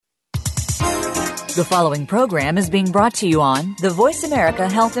The following program is being brought to you on the Voice America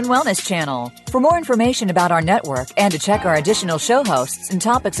Health and Wellness Channel. For more information about our network and to check our additional show hosts and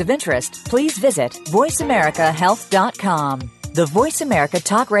topics of interest, please visit voiceamericahealth.com. The Voice America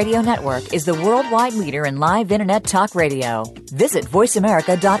Talk Radio Network is the worldwide leader in live Internet talk radio. Visit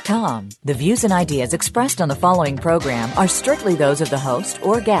voiceamerica.com. The views and ideas expressed on the following program are strictly those of the host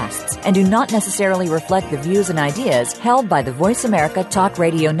or guests and do not necessarily reflect the views and ideas held by the Voice America Talk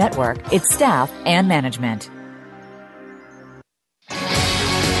Radio Network, its staff, and management.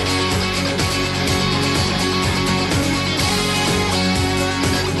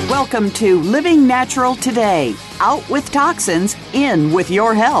 Welcome to Living Natural Today, out with toxins, in with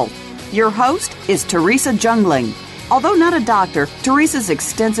your health. Your host is Teresa Jungling. Although not a doctor, Teresa's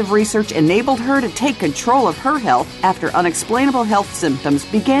extensive research enabled her to take control of her health after unexplainable health symptoms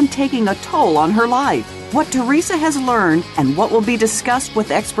began taking a toll on her life. What Teresa has learned and what will be discussed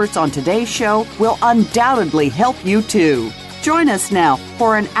with experts on today's show will undoubtedly help you too. Join us now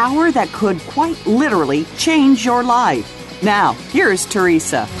for an hour that could quite literally change your life. Now, here's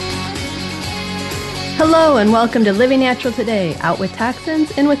Teresa. Hello and welcome to Living Natural Today, out with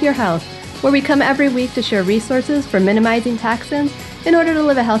toxins, in with your health, where we come every week to share resources for minimizing toxins in order to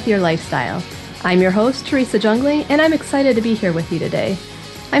live a healthier lifestyle. I'm your host, Teresa Jungling, and I'm excited to be here with you today.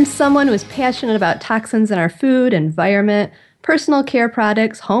 I'm someone who is passionate about toxins in our food, environment, personal care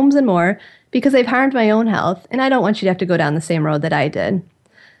products, homes, and more because they've harmed my own health, and I don't want you to have to go down the same road that I did.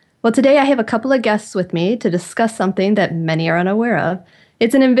 Well, today I have a couple of guests with me to discuss something that many are unaware of.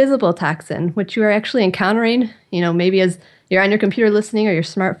 It's an invisible toxin, which you are actually encountering, maybe as you're on your computer listening or your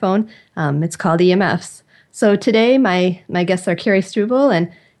smartphone. It's called EMFs. So today my guests are Carrie Struble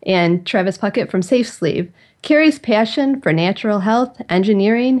and Travis Puckett from SafeSleeve. Carrie's passion for natural health,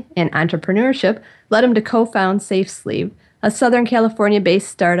 engineering, and entrepreneurship led him to co-found SafeSleeve, a Southern California-based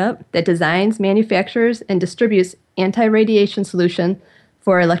startup that designs, manufactures, and distributes anti-radiation solutions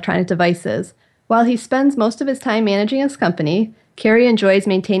for electronic devices. While he spends most of his time managing his company, Carrie enjoys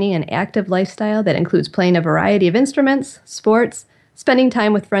maintaining an active lifestyle that includes playing a variety of instruments, sports, spending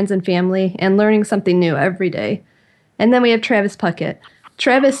time with friends and family, and learning something new every day. And then we have Travis Puckett.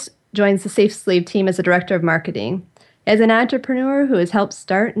 Travis joins the SafeSleeve team as a director of marketing. As an entrepreneur who has helped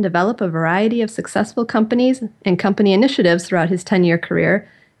start and develop a variety of successful companies and company initiatives throughout his 10-year career,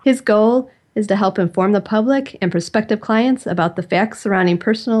 his goal is to help inform the public and prospective clients about the facts surrounding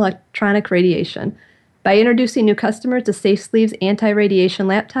personal electronic radiation. By introducing new customers to SafeSleeve's anti-radiation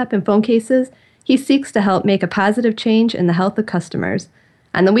laptop and phone cases, he seeks to help make a positive change in the health of customers.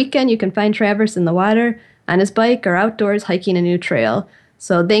 On the weekend, you can find Travis in the water, on his bike, or outdoors hiking a new trail.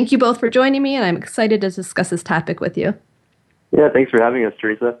 So thank you both for joining me, and I'm excited to discuss this topic with you. Yeah, thanks for having us,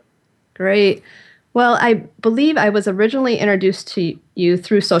 Teresa. Great. Well, I believe I was originally introduced to you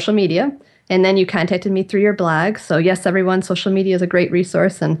through social media, and then you contacted me through your blog. So yes, everyone, social media is a great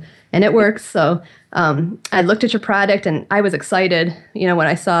resource, and it works. So I looked at your product, and I was excited, when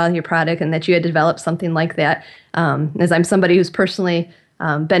I saw your product and that you had developed something like that, as I'm somebody who's personally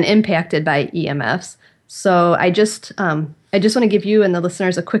been impacted by EMFs. So I just want to give you and the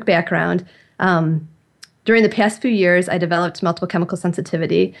listeners a quick background. During the past few years, I developed multiple chemical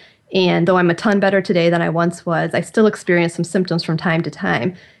sensitivity, and though I'm a ton better today than I once was, I still experience some symptoms from time to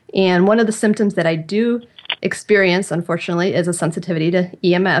time. And one of the symptoms that I do experience, unfortunately, is a sensitivity to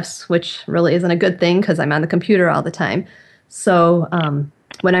EMFs, which really isn't a good thing because I'm on the computer all the time. So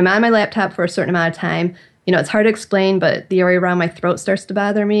when I'm on my laptop for a certain amount of time, it's hard to explain, but the area around my throat starts to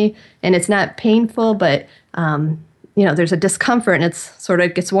bother me. And it's not painful, but, there's a discomfort, and it's sort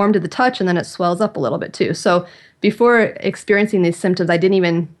of gets warm to the touch, and then it swells up a little bit too. So before experiencing these symptoms, I didn't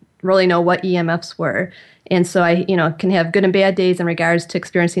even really know what EMFs were. And so I, can have good and bad days in regards to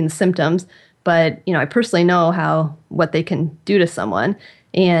experiencing the symptoms, but, I personally know what they can do to someone.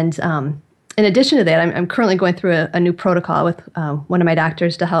 And in addition to that, I'm currently going through a new protocol with one of my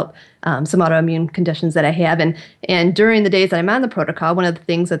doctors to help some autoimmune conditions that I have. And during the days that I'm on the protocol, one of the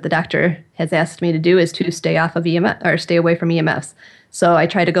things that the doctor has asked me to do is to stay off of EMF, or stay away from EMFs. So I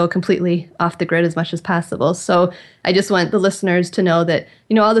try to go completely off the grid as much as possible. So I just want the listeners to know that,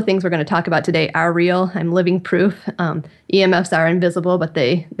 all the things we're going to talk about today are real. I'm living proof. EMFs are invisible, but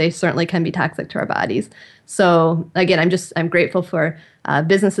they certainly can be toxic to our bodies. So again, I'm grateful for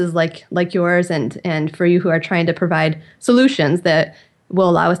businesses like yours and for you who are trying to provide solutions that will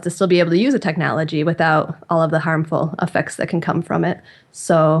allow us to still be able to use the technology without all of the harmful effects that can come from it.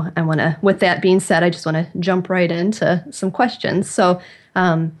 So with that being said, I just want to jump right into some questions. So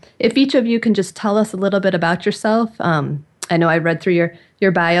if each of you can just tell us a little bit about yourself. I know I read through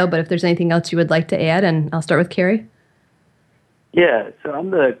your bio, but if there's anything else you would like to add, and I'll start with Carrie. Yeah, so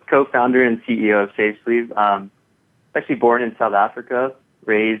I'm the co-founder and CEO of SafeSleeve. Actually born in South Africa,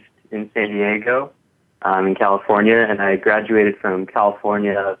 raised in San Diego, in California, and I graduated from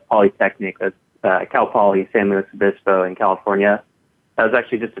California Polytechnic, Cal Poly San Luis Obispo in California. That was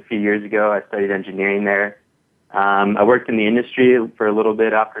actually just a few years ago. I studied engineering there. I worked in the industry for a little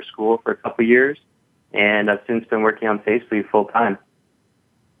bit after school for a couple years, and I've since been working on SafeSleeve full time.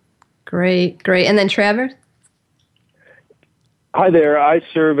 Great. And then Travis? Hi there. I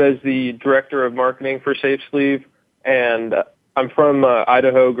serve as the Director of Marketing for SafeSleeve, and I'm from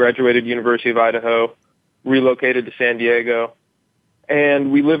Idaho, graduated University of Idaho, relocated to San Diego,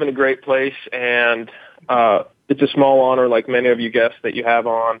 and we live in a great place, and it's a small honor, like many of you guests that you have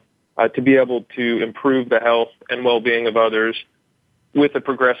on, to be able to improve the health and well-being of others with a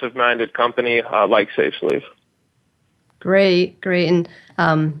progressive-minded company like SafeSleeve. Great. And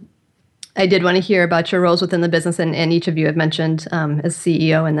I did want to hear about your roles within the business, and each of you have mentioned as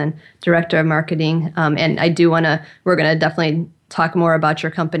CEO and then Director of Marketing. And we're going to definitely talk more about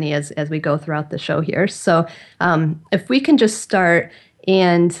your company as we go throughout the show here. So if we can just start,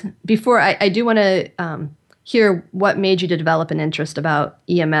 and before I do want to hear what made you to develop an interest about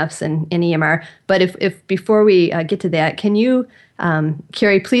EMFs and EMR. But if before we get to that, can you,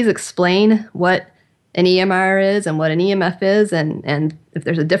 Carrie, please explain what an EMR is and what an EMF is, and if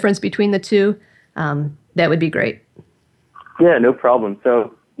there's a difference between the two, that would be great. Yeah, no problem.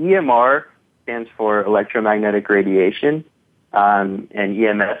 So EMR stands for electromagnetic radiation, and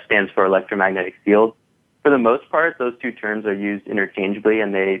EMF stands for electromagnetic field. For the most part, those two terms are used interchangeably,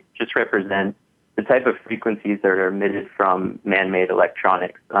 and they just represent the type of frequencies that are emitted from man-made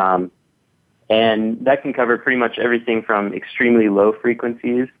electronics. And that can cover pretty much everything from extremely low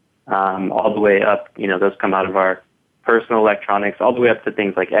frequencies all the way up, those come out of our personal electronics, all the way up to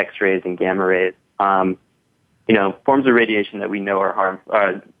things like X-rays and gamma rays. Forms of radiation that we know are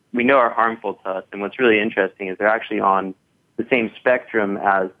harmful to us. And what's really interesting is they're actually on the same spectrum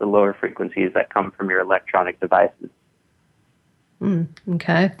as the lower frequencies that come from your electronic devices.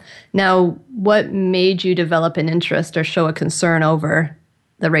 Okay. Now, what made you develop an interest or show a concern over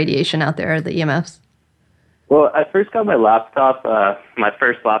the radiation out there, the EMFs? Well, I first got my laptop, my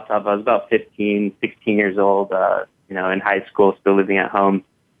first laptop, I was about 15, 16 years old, in high school, still living at home.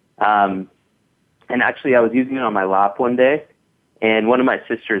 And actually, I was using it on my lap one day, and one of my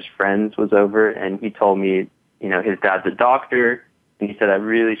sister's friends was over, and he told me, his dad's a doctor, and he said I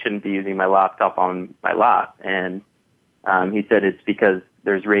really shouldn't be using my laptop on my lap. And he said it's because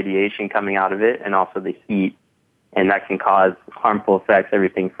there's radiation coming out of it and also the heat, and that can cause harmful effects,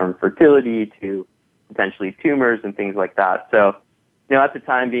 everything from fertility to potentially tumors and things like that. So, at the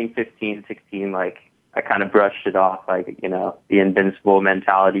time being 15, 16, I kind of brushed it off, the invincible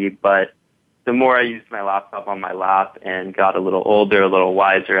mentality. But the more I used my laptop on my lap and got a little older, a little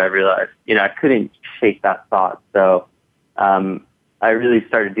wiser, I realized, I couldn't shake that thought. So, I really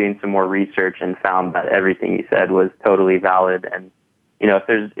started doing some more research and found that everything he said was totally valid. And,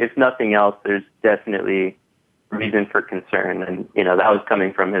 if nothing else, there's definitely reason for concern. And, that was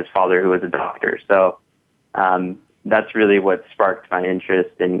coming from his father, who was a doctor. So that's really what sparked my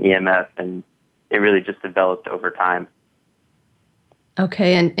interest in EMF, and it really just developed over time.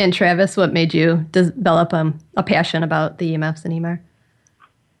 Okay. And Travis, what made you develop a passion about the EMFs and EMR?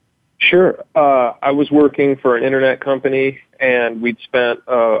 Sure. I was working for an internet company, and we'd spent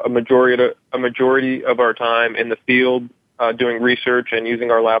a majority of our time in the field doing research and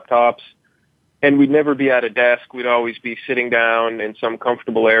using our laptops. And we'd never be at a desk. We'd always be sitting down in some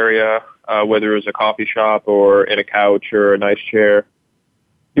comfortable area, whether it was a coffee shop or in a couch or a nice chair,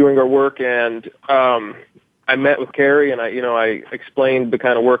 doing our work. And I met with Carrie, and I explained the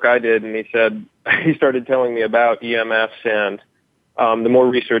kind of work I did, and he started telling me about EMFs. And the more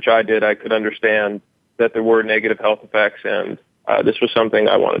research I did, I could understand that there were negative health effects, and this was something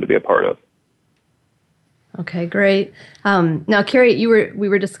I wanted to be a part of. Okay, great. Now, Carrie, we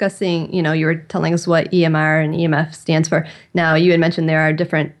were discussing, you were telling us what EMR and EMF stands for. Now, you had mentioned there are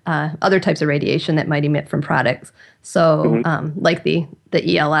different other types of radiation that might emit from products. So, like the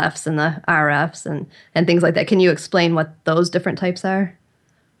ELFs and the RFs and things like that. Can you explain what those different types are?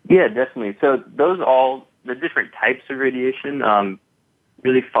 Yeah, definitely. So the different types of radiation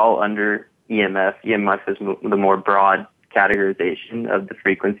really fall under EMF. EMF is the more broad categorization of the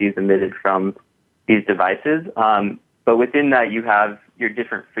frequencies emitted from these devices. But within that, you have your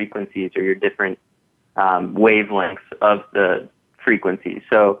different frequencies or your different wavelengths of the frequencies.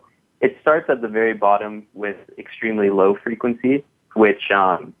 So it starts at the very bottom with extremely low frequency, which,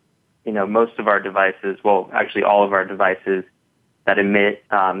 most of our devices, well, actually all of our devices that emit,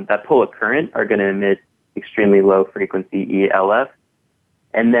 that pull a current are going to emit extremely low frequency ELF.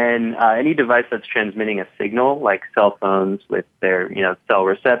 And then any device that's transmitting a signal, like cell phones with their, cell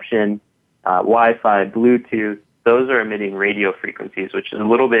reception, Wi-Fi, Bluetooth, those are emitting radio frequencies, which is a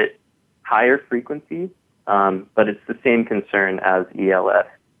little bit higher frequency, but it's the same concern as ELF.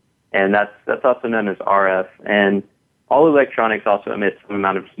 And that's also known as RF. And all electronics also emit some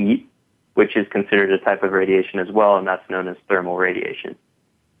amount of heat, which is considered a type of radiation as well, and that's known as thermal radiation.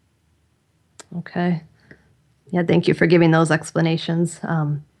 Okay. Yeah, thank you for giving those explanations.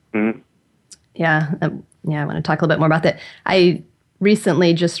 Yeah, I want to talk a little bit more about that. I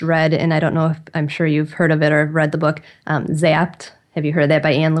recently just read, and I don't know if I'm sure you've heard of it or read the book, Zapped. Have you heard of that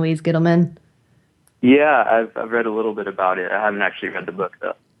by Ann Louise Gittleman? Yeah, I've read a little bit about it. I haven't actually read the book,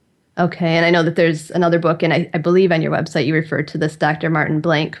 though. Okay, and I know that there's another book, and I believe on your website you referred to this Dr. Martin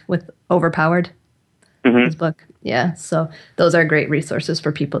Blank with Overpowered, his book. Yeah, so those are great resources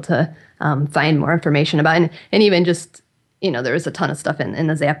for people to find more information about. And even just, there was a ton of stuff in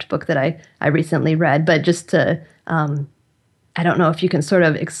the Zapped book that I recently read, but just to, I don't know if you can sort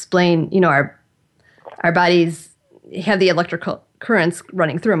of explain, our bodies have the electrical currents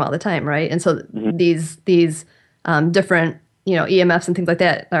running through them all the time, right? And so these different, EMFs and things like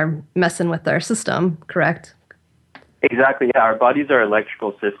that are messing with our system, correct? Exactly, yeah. Our bodies are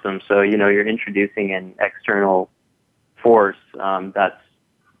electrical systems, so, you're introducing an external force that's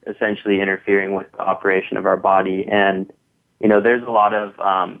essentially interfering with the operation of our body. And, there's a lot of,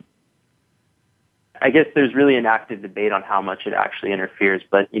 I guess there's really an active debate on how much it actually interferes.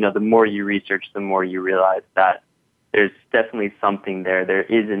 But, the more you research, the more you realize that there's definitely something there. There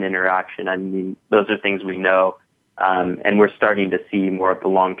is an interaction. I mean, those are things we know. And we're starting to see more of the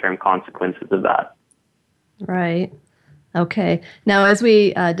long-term consequences of that. Right. Okay. Now, as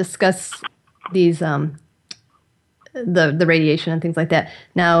we discuss these, the radiation and things like that,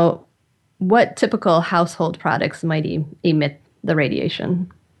 now, what typical household products might emit the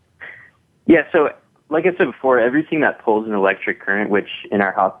radiation? Yeah, so like I said before, everything that pulls an electric current, which in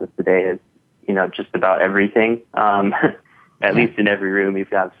our houses today is, just about everything. At least in every room, you've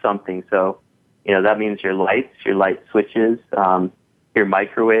got something. So, that means your lights, your light switches, your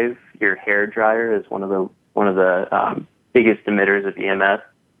microwave, your hair dryer is one of the biggest emitters of EMF,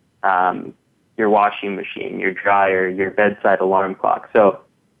 your washing machine, your dryer, your bedside alarm clock. So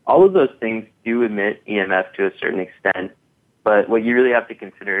all of those things do emit EMF to a certain extent, but what you really have to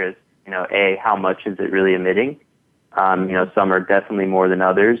consider is, how much is it really emitting? Some are definitely more than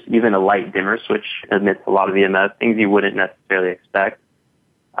others. Even a light dimmer switch emits a lot of EMF, things you wouldn't necessarily expect.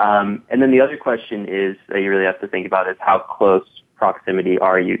 And then the other question is that you really have to think about is how close proximity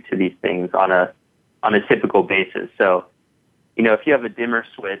are you to these things on a typical basis. So, if you have a dimmer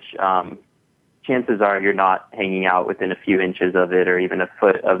switch, chances are you're not hanging out within a few inches of it or even a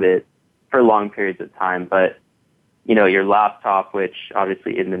foot of it for long periods of time. But, your laptop, which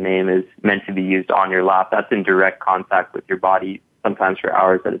obviously in the name is meant to be used on your lap, that's in direct contact with your body, sometimes for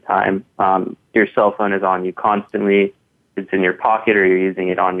hours at a time. Your cell phone is on you constantly. It's in your pocket or you're using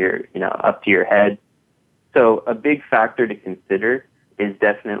it on your, up to your head. So a big factor to consider is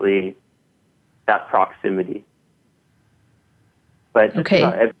definitely that proximity. But just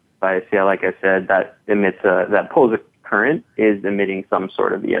about every device, like I said, that emits that pulls a current is emitting some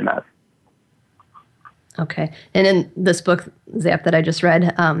sort of EMF. Okay. And in this book, Zap, that I just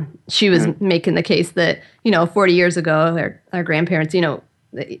read, she was making the case that, 40 years ago, our grandparents,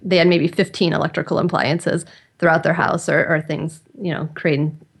 they had maybe 15 electrical appliances throughout their house or things,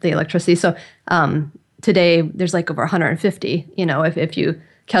 creating the electricity. So today there's like over 150, if you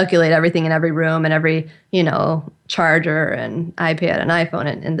calculate everything in every room and every, charger and iPad and iPhone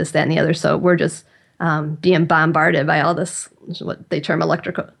and this, that, and the other. So we're just being bombarded by all this, what they term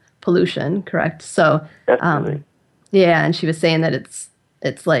electrical pollution, correct? So, and she was saying that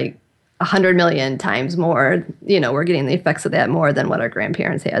it's like 100 million times more, we're getting the effects of that more than what our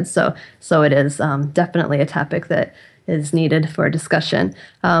grandparents had. So it is definitely a topic that is needed for discussion.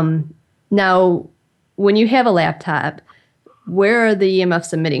 Now, when you have a laptop, where are the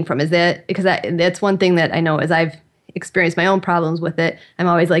EMFs emitting from? Is that, because that's one thing that I know as I've experienced my own problems with it, I'm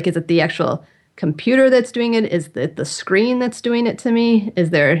always like, is it the actual computer that's doing it? Is it the screen that's doing it to me?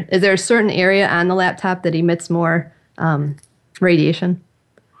 Is there a certain area on the laptop that emits more radiation?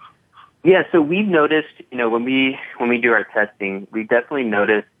 Yeah, so we've noticed, when we do our testing, we definitely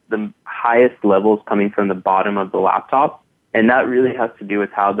notice the highest levels coming from the bottom of the laptop, and that really has to do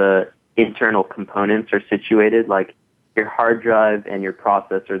with how the internal components are situated, like your hard drive and your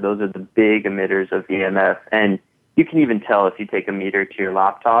processor. Those are the big emitters of EMF, and you can even tell if you take a meter to your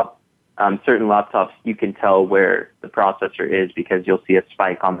laptop. Certain laptops, you can tell where the processor is because you'll see a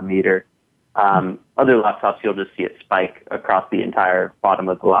spike on the meter. Other laptops, you'll just see it spike across the entire bottom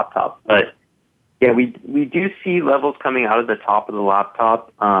of the laptop. But yeah, we do see levels coming out of the top of the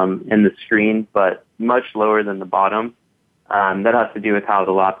laptop and the screen, but much lower than the bottom. That has to do with how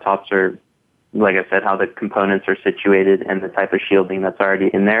the laptops are, like I said, how the components are situated and the type of shielding that's already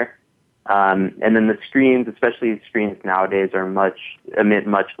in there. And then the screens, especially screens nowadays, emit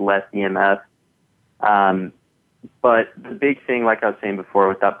much less EMF. But the big thing, like I was saying before,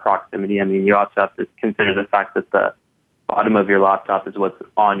 with that proximity, I mean, you also have to consider the fact that the bottom of your laptop is what's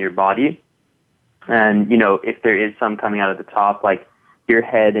on your body. And, you know, if there is some coming out of the top, like your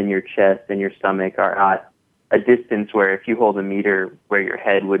head and your chest and your stomach are at a distance where if you hold a meter where your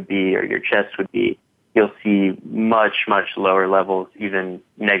head would be or your chest would be, you'll see much, much lower levels, even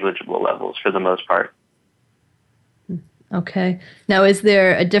negligible levels for the most part. Okay. Now, is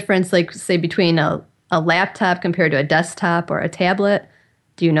there a difference, like, say, between a laptop compared to a desktop or a tablet?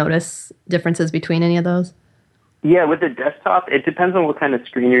 Do you notice differences between any of those? Yeah, with the desktop, it depends on what kind of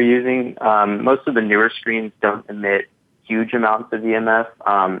screen you're using. Most of the newer screens don't emit huge amounts of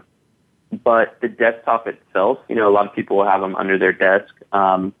EMF, but the desktop itself, you know, a lot of people will have them under their desk,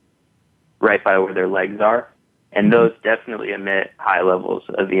 right by where their legs are, and those definitely emit high levels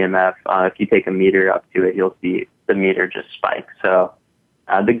of EMF. If you take a meter up to it, you'll see the meter just spike. So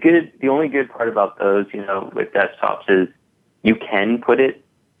the only good part about those, you know, with desktops is you can put it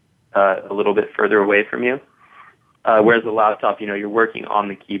a little bit further away from you. Whereas a laptop, you know, you're working on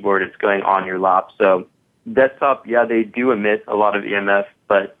the keyboard, it's going on your lap. So desktop, yeah, they do emit a lot of EMF,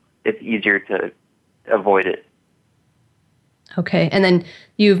 but it's easier to avoid it. Okay. And then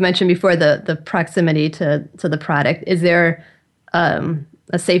you've mentioned before the proximity to the product. Is there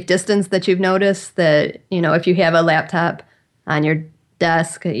a safe distance that you've noticed that, you know, if you have a laptop on your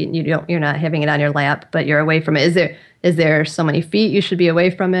desk, you're not having it on your lap, but you're away from it. Is there so many feet you should be away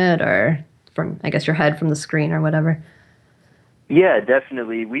from it, or from, I guess, your head from the screen or whatever? Yeah,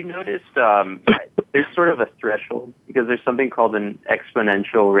 definitely. We noticed there's sort of a threshold because there's something called an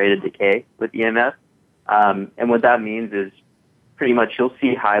exponential rate of decay with EMF. And what that means is pretty much you'll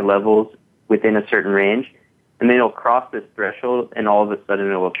see high levels within a certain range, and then it'll cross this threshold, and all of a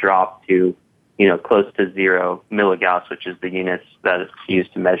sudden it will drop to, you know, close to 0 milligauss, which is the units that is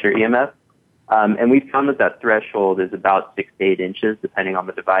used to measure EMF. And we found that threshold is about 6 to 8 inches, depending on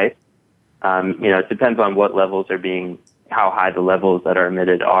the device. You know, it depends on what levels are how high the levels that are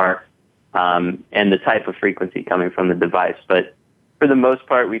emitted are, and the type of frequency coming from the device. But for the most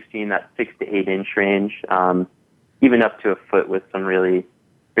part, we've seen that 6 to 8 inch range, even up to a foot with some really,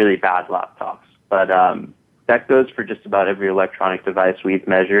 really bad laptops. But that goes for just about every electronic device we've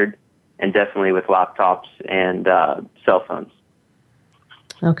measured, and definitely with laptops and cell phones.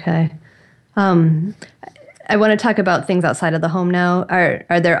 Okay. I want to talk about things outside of the home now.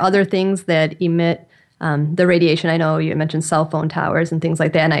 Are there other things that emit the radiation? I know you mentioned cell phone towers and things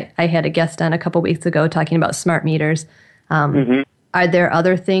like that, and I had a guest on a couple weeks ago talking about smart meters. Are there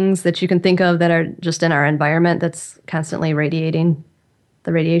other things that you can think of that are just in our environment that's constantly radiating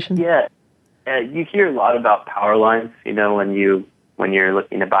the radiation? Yeah. You hear a lot about power lines, you know, when you're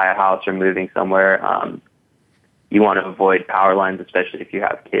looking to buy a house or moving somewhere, you want to avoid power lines, especially if you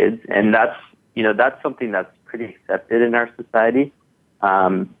have kids. And that's something that's pretty accepted in our society.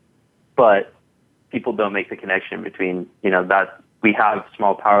 But people don't make the connection between, you know, that we have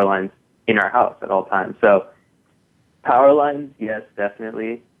small power lines in our house at all times. So power lines, yes,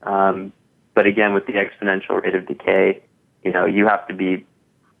 definitely. But again, with the exponential rate of decay, you know, you have to be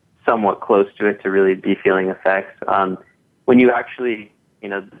somewhat close to it to really be feeling effects. When you actually, you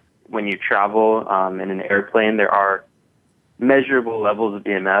know, when you travel in an airplane, there are measurable levels of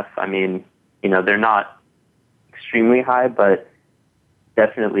EMF. I mean, you know, they're not extremely high, but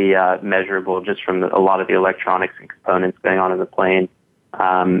definitely measurable just from a lot of the electronics and components going on in the plane.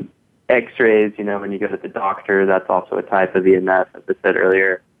 X-rays, you know, when you go to the doctor, that's also a type of EMF, as I said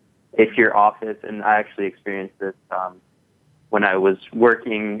earlier. If your office, and I actually experienced this when I was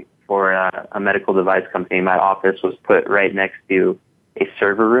working for a medical device company, my office was put right next to a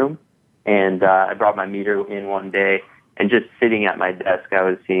server room, and I brought my meter in one day, and just sitting at my desk, I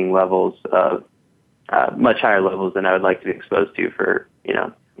was seeing levels of much higher levels than I would like to be exposed to for, you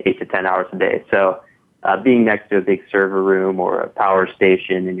know, 8 to 10 hours a day. So being next to a big server room or a power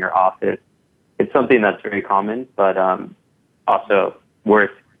station in your office, it's something that's very common, but also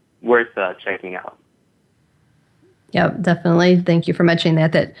worth checking out. Yeah, definitely. Thank you for mentioning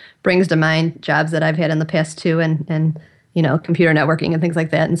that. That brings to mind jobs that I've had in the past too, and you know, computer networking and things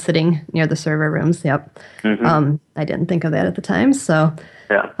like that, and sitting near the server rooms. Yep. Mm-hmm. I didn't think of that at the time. So,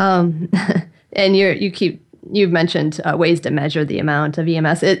 yeah. And you've mentioned ways to measure the amount of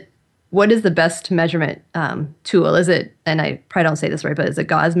EMS. what is the best measurement tool? Is it, and I probably don't say this right, but is it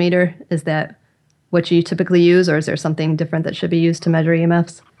gauge meter? Is that what you typically use, or is there something different that should be used to measure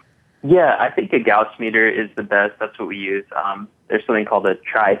EMFs? Yeah, I think a gauge meter is the best. That's what we use. There's something called a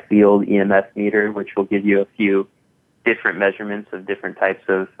tri-field EMF meter, which will give you a few different measurements of different types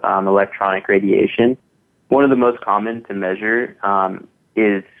of electronic radiation. One of the most common to measure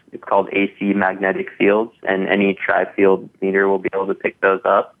is it's called AC magnetic fields, and any tri-field meter will be able to pick those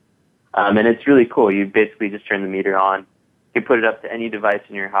up. And it's really cool. You basically just turn the meter on, you put it up to any device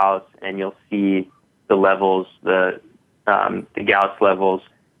in your house, and you'll see the levels, the Gauss levels,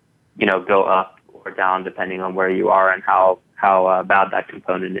 go up or down depending on where you are and how bad that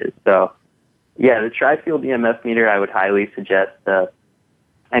component is. So, yeah, the tri-field EMF meter I would highly suggest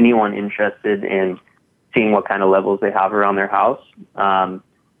anyone interested in seeing what kind of levels they have around their house, because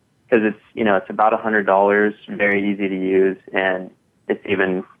it's about $100, very easy to use, and it's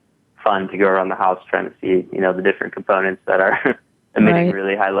even fun to go around the house trying to see the different components that are emitting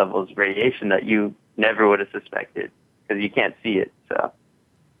really high levels of radiation that you never would have suspected because you can't see it. So.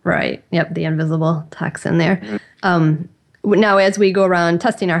 Right. Yep. The invisible toxin there. Mm-hmm. Now, as we go around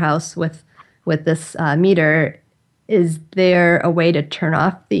testing our house with this meter, is there a way to turn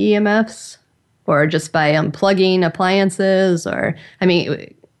off the EMFs, or just by unplugging appliances? Or,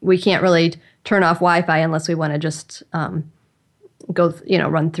 we can't really turn off Wi-Fi unless we want to just go,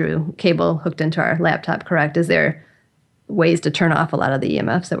 run through cable hooked into our laptop. Correct? Is there ways to turn off a lot of the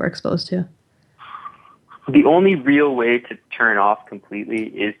EMFs that we're exposed to? The only real way to turn off completely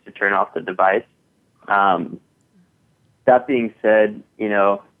is to turn off the device. That being said,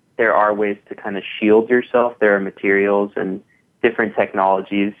 there are ways to kind of shield yourself. There are materials and different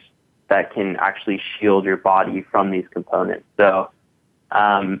technologies that can actually shield your body from these components. So,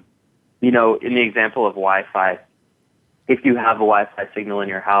 in the example of Wi-Fi, if you have a Wi-Fi signal in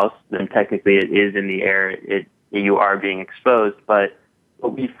your house, then technically it is in the air. You are being exposed, but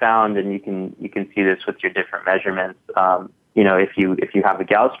what we found, and you can see this with your different measurements, if you have a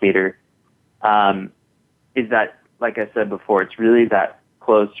Gauss meter, is that, like I said before, it's really that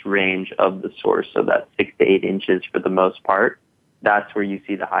close range of the source, so that 6 to 8 inches for the most part. That's where you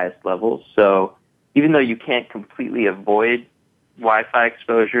see the highest levels. So even though you can't completely avoid Wi-Fi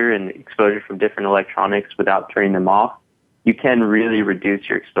exposure and exposure from different electronics without turning them off, you can really reduce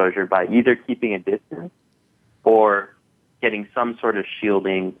your exposure by either keeping a distance or getting some sort of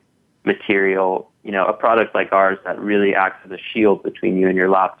shielding material, a product like ours that really acts as a shield between you and your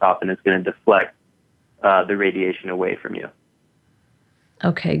laptop and is going to deflect the radiation away from you.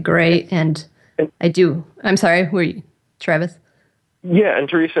 Okay, great. And I'm sorry, were you, Travis? Yeah, and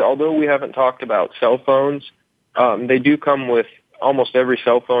Teresa, although we haven't talked about cell phones, they do come with almost every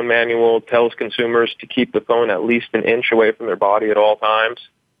cell phone manual tells consumers to keep the phone at least an inch away from their body at all times.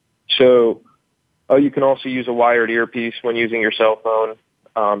 So you can also use a wired earpiece when using your cell phone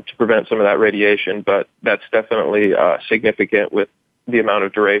to prevent some of that radiation, but that's definitely significant with the amount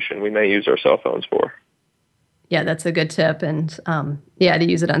of duration we may use our cell phones for. Yeah, that's a good tip. And to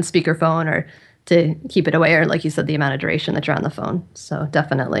use it on speakerphone or to keep it away, or like you said, the amount of duration that you're on the phone. So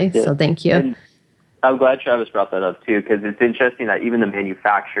definitely. Yeah. So thank you. And I'm glad Travis brought that up too, because it's interesting that even the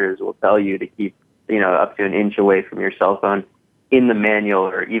manufacturers will tell you to keep, up to an inch away from your cell phone in the manual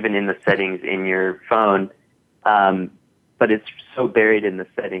or even in the settings in your phone. But it's so buried in the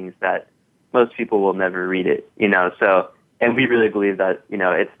settings that most people will never read it, so, and we really believe that,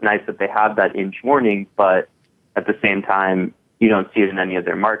 it's nice that they have that inch warning, but at the same time, you don't see it in any of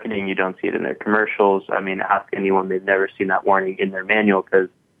their marketing. You don't see it in their commercials. Ask anyone, they've never seen that warning in their manual, because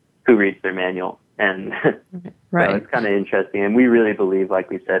who reads their manual? And right. So it's kind of interesting. And we really believe, like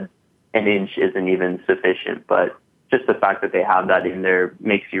we said, an inch isn't even sufficient, but just the fact that they have that in there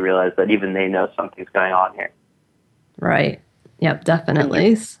makes you realize that even they know something's going on here. Right. Yep,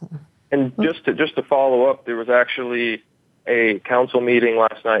 definitely. And just to follow up, there was actually a council meeting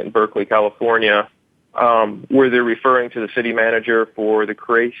last night in Berkeley, California, where they're referring to the city manager for the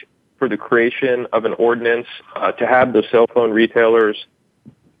creation of an ordinance to have the cell phone retailers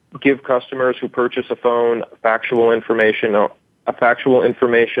give customers who purchase a phone a factual informational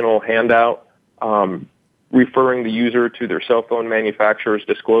handout, referring the user to their cell phone manufacturer's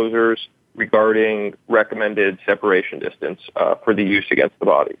disclosures regarding recommended separation distance for the use against the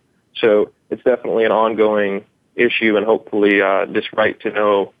body. So it's definitely an ongoing issue, and hopefully this right to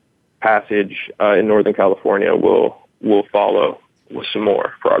know passage in Northern California will follow with some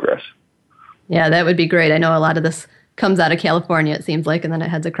more progress. Yeah, that would be great. I know a lot of this comes out of California, it seems like, and then it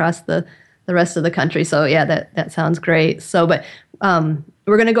heads across the rest of the country. So yeah, that sounds great. So, but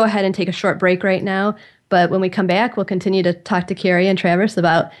we're going to go ahead and take a short break right now. But when we come back, we'll continue to talk to Carrie and Travis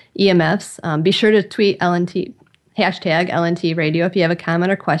about EMFs. Be sure to tweet LNT, hashtag LNT Radio if you have a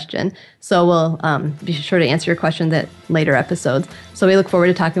comment or question. So we'll be sure to answer your questions at later episodes. So we look forward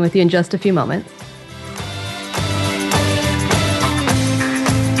to talking with you in just a few moments.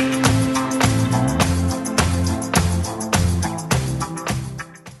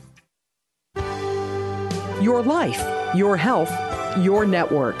 Your life, your health, your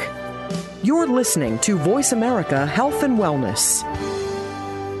network. You're listening to Voice America Health and Wellness.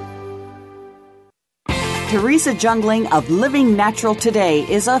 Teresa Jungling of Living Natural Today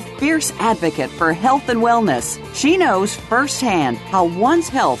is a fierce advocate for health and wellness. She knows firsthand how one's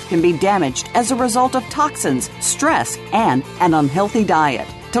health can be damaged as a result of toxins, stress, and an unhealthy diet.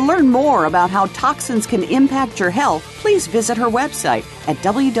 To learn more about how toxins can impact your health, please visit her website at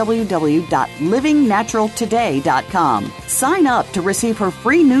www.livingnaturaltoday.com. Sign up to receive her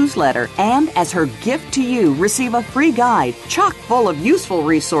free newsletter, and as her gift to you, receive a free guide chock full of useful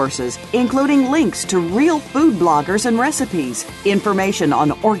resources, including links to real food bloggers and recipes, information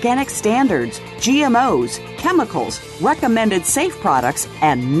on organic standards, GMOs, chemicals, recommended safe products,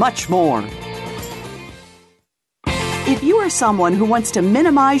 and much more. If you are someone who wants to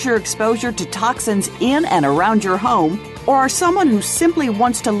minimize your exposure to toxins in and around your home, or are someone who simply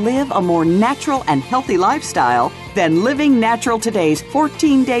wants to live a more natural and healthy lifestyle, then Living Natural Today's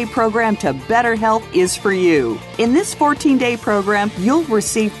 14-day program to better health is for you. In this 14-day program, you'll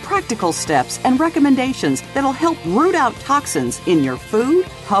receive practical steps and recommendations that'll help root out toxins in your food,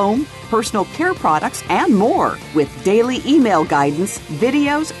 home, personal care products, and more. With daily email guidance,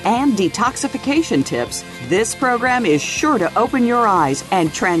 videos, and detoxification tips, this program is sure to open your eyes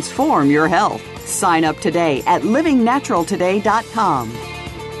and transform your health. Sign up today at livingnaturaltoday.com.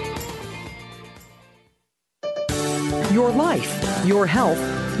 Your life, your health,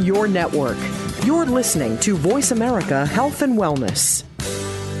 your network. You're listening to Voice America Health and Wellness.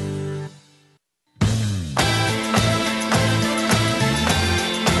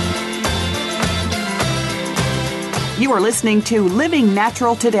 You are listening to Living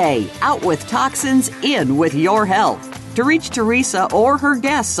Natural Today, out with toxins, in with your health. To reach Teresa or her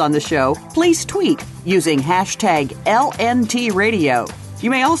guests on the show, please tweet using hashtag LNT Radio. You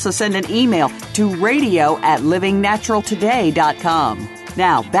may also send an email to radio@livingnaturaltoday.com.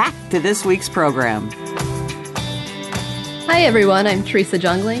 Now, back to this week's program. Hi, everyone. I'm Teresa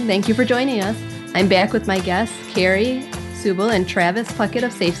Jungling. Thank you for joining us. I'm back with my guests, Carrie Subel and Travis Puckett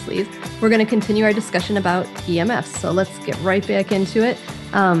of SafeSleeve. We're going to continue our discussion about EMFs, so let's get right back into it.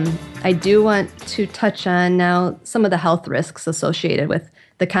 I do want to touch on now some of the health risks associated with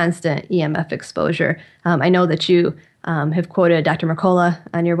the constant EMF exposure. I know that you have quoted Dr. Mercola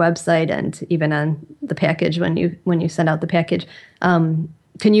on your website and even on the package when you send out the package. Can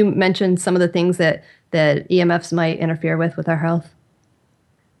you mention some of the things that EMFs might interfere with our health?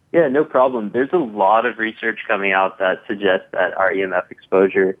 Yeah, no problem. There's a lot of research coming out that suggests that our EMF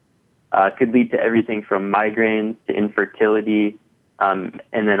exposure could lead to everything from migraines to infertility, and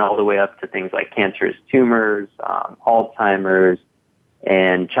then all the way up to things like cancerous tumors, Alzheimer's,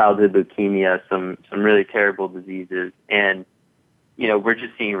 and childhood leukemia, some really terrible diseases. And, we're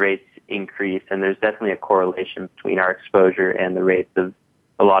just seeing rates increase, and there's definitely a correlation between our exposure and the rates of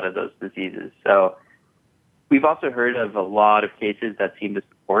a lot of those diseases. So we've also heard of a lot of cases that seem to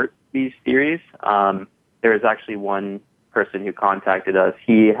support these theories. There was actually one person who contacted us.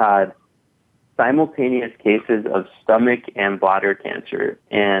 He had simultaneous cases of stomach and bladder cancer,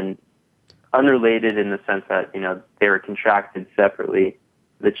 and unrelated in the sense that, they were contracted separately.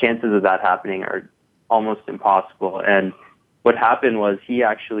 The chances of that happening are almost impossible. And what happened was he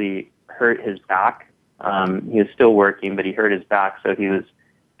actually hurt his back. He was still working, but he hurt his back, so he was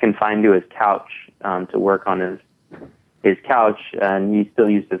confined to his couch to work on his couch, and he still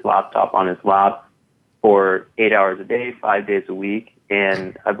used his laptop on his lap for 8 hours a day, 5 days a week.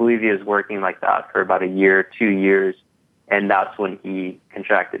 And I believe he was working like that for about a year, 2 years, and that's when he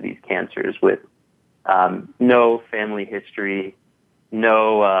contracted these cancers with no family history, he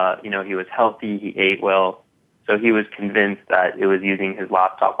was healthy, he ate well, so he was convinced that it was using his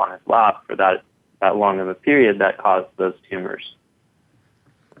laptop on his lap for that long of a period that caused those tumors.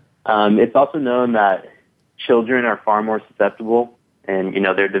 It's also known that children are far more susceptible, and,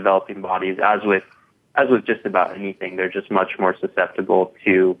 their developing bodies, as with just about anything, they're just much more susceptible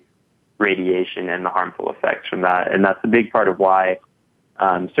to radiation and the harmful effects from that. And that's a big part of why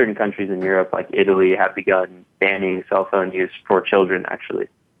certain countries in Europe, like Italy, have begun banning cell phone use for children, actually.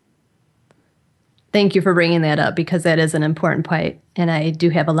 Thank you for bringing that up, because that is an important point. And I do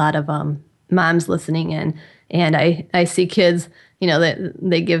have a lot of moms listening in, and I see kids, that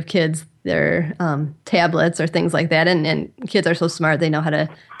they give kids their tablets or things like that. And kids are so smart, they know how to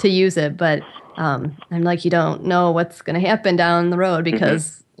use it. But I'm like, you don't know what's going to happen down the road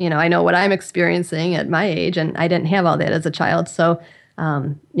because, I know what I'm experiencing at my age, and I didn't have all that as a child. So,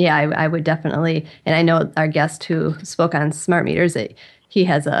 I would definitely, and I know our guest who spoke on smart meters, he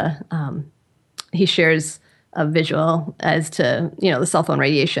has he shares a visual as to, the cell phone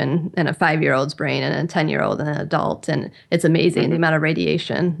radiation in a 5-year-old's brain and a 10-year-old and an adult. And it's amazing the amount of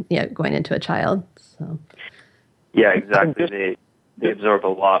radiation going into a child. So. Yeah, exactly. They absorb a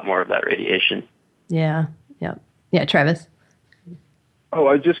lot more of that radiation. Yeah. Travis. Oh,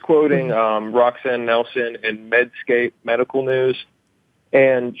 I was just quoting Roxanne Nelson in Medscape Medical News,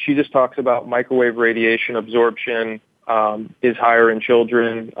 and she just talks about microwave radiation absorption is higher in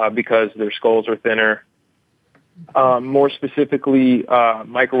children because their skulls are thinner. More specifically,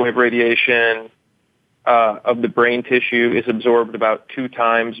 microwave radiation of the brain tissue is absorbed about 2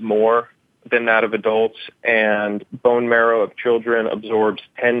 times more than that of adults, and bone marrow of children absorbs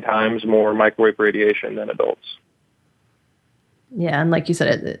 10 times more microwave radiation than adults. Yeah, and like you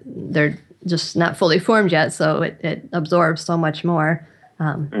said, they're just not fully formed yet, so it absorbs so much more.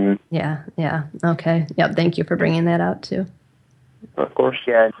 Yeah. Okay. Yep, thank you for bringing that out, too. Of course,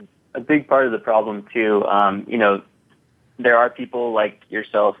 yeah. A big part of the problem, too, there are people like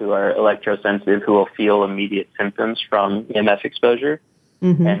yourself who are electrosensitive who will feel immediate symptoms from EMF exposure,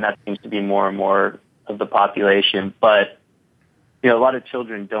 and that seems to be more and more of the population. But, a lot of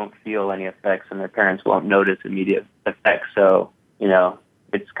children don't feel any effects, and their parents won't notice immediate effects. So,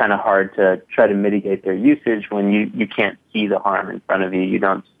 it's kind of hard to try to mitigate their usage when you can't see the harm in front of you. You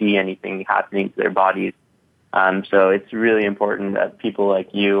don't see anything happening to their bodies. So it's really important that people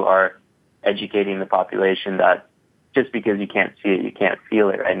like you are educating the population that just because you can't see it, you can't feel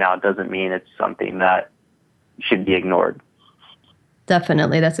it right now, doesn't mean it's something that should be ignored.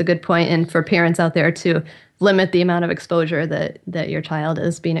 Definitely. That's a good point. And for parents out there to limit the amount of exposure that your child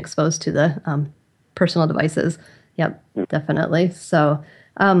is being exposed to the personal devices. Yep, definitely. So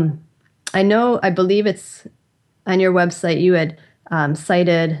I believe it's on your website, you had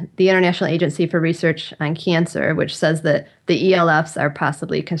cited the International Agency for Research on Cancer, which says that the ELFs are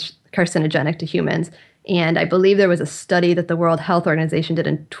possibly carcinogenic to humans. And I believe there was a study that the World Health Organization did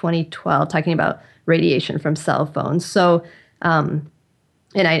in 2012 talking about radiation from cell phones. So, and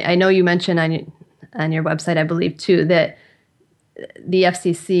I know you mentioned on your website, I believe, too, that the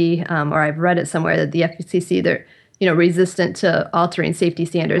FCC, or I've read it somewhere, that the FCC, they're resistant to altering safety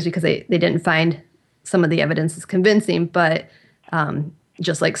standards because they didn't find some of the evidence is convincing, but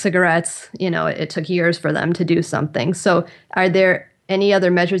just like cigarettes, it took years for them to do something. So are there any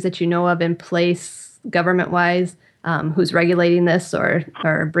other measures that you know of in place government-wise who's regulating this or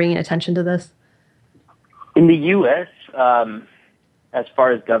bringing attention to this? In the U.S., as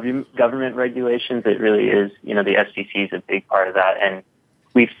far as government regulations, it really is, the FCC is a big part of that. And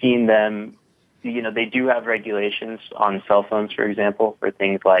we've seen them, they do have regulations on cell phones, for example, for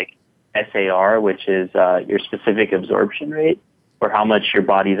things like SAR, which is your specific absorption rate, or how much your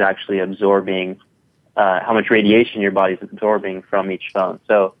body's actually absorbing, how much radiation your body's absorbing from each phone.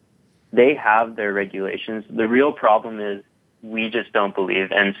 So they have their regulations. The real problem is we just don't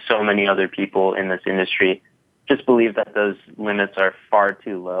believe, and so many other people in this industry just believe that those limits are far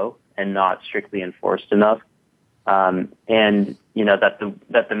too low and not strictly enforced enough. And that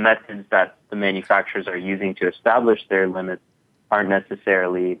the methods that the manufacturers are using to establish their limits aren't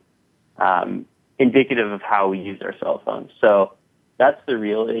necessarily indicative of how we use our cell phones. So that's the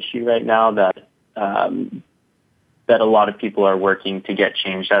real issue right now that a lot of people are working to get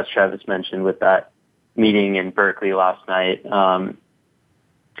changed, as Travis mentioned with that meeting in Berkeley last night.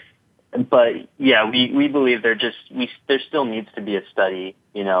 But yeah, we believe there still needs to be a study,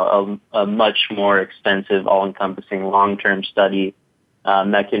 a much more extensive, all-encompassing, long-term study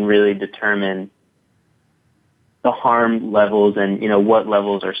that can really determine the harm levels and what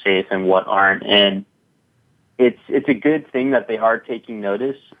levels are safe and what aren't. And it's a good thing that they are taking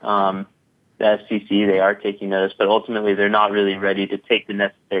notice. The FCC, they are taking notice, but ultimately they're not really ready to take the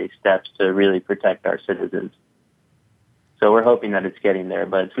necessary steps to really protect our citizens. So we're hoping that it's getting there,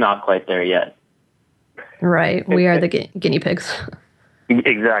 but it's not quite there yet. Right. We are the guinea pigs.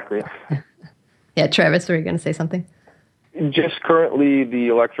 Exactly. Yeah, Travis, were you going to say something? Just currently, the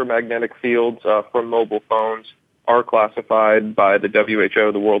electromagnetic fields from mobile phones are classified by the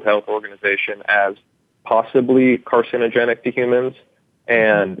WHO, the World Health Organization, as possibly carcinogenic to humans,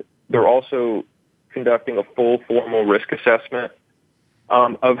 and they're also conducting a full formal risk assessment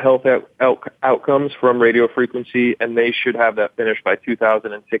of health outcomes from radio frequency, and they should have that finished by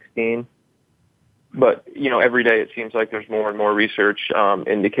 2016. But, every day it seems like there's more and more research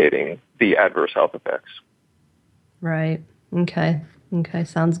indicating the adverse health effects. Right. Okay.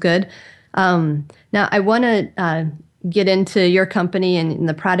 Sounds good. Now, I want to get into your company and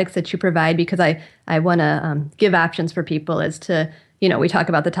the products that you provide, because I want to give options for people as to, we talk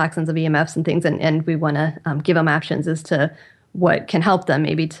about the toxins of EMFs and things, and we want to give them options as to what can help them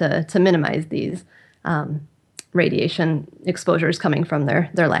maybe to minimize these radiation exposures coming from their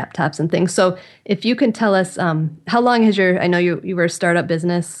laptops and things. So if you can tell us, how long has I know you were a startup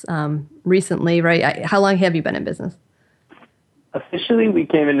business recently, right? How long have you been in business? Officially, we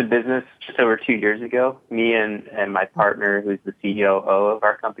came into business just over 2 years ago. Me and my partner, who's the CEO of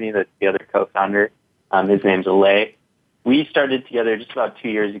our company, that's the other co-founder, his name's Alay. We started together just about 2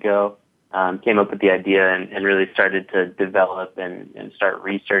 years ago, came up with the idea and really started to develop and start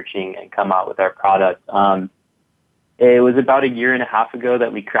researching and come out with our product. It was about 1.5 years ago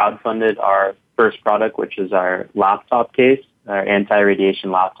that we crowdfunded our first product, which is our laptop case, our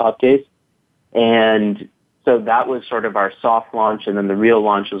anti-radiation laptop case. And so that was sort of our soft launch, and then the real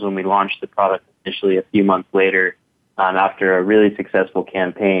launch was when we launched the product initially a few months later. After a really successful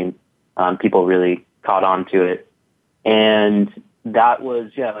campaign, people really caught on to it. And that was,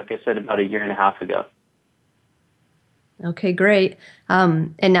 like I said, about 1.5 years ago. Okay, great.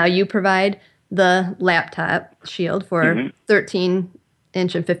 And now you provide the laptop shield for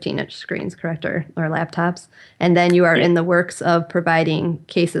 13-inch and 15-inch screens, correct, or laptops. And then you are in the works of providing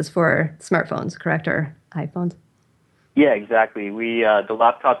cases for smartphones, correct, or iPhones? Yeah, exactly. The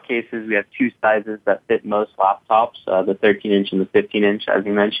laptop cases, we have two sizes that fit most laptops, the 13-inch and the 15-inch, as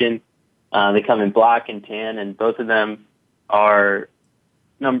you mentioned. They come in black and tan, and both of them are,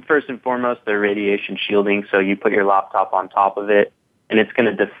 first and foremost, they're radiation shielding. So you put your laptop on top of it, and it's going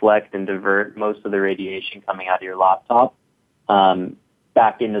to deflect and divert most of the radiation coming out of your laptop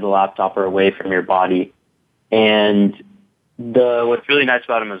back into the laptop or away from your body. And what's really nice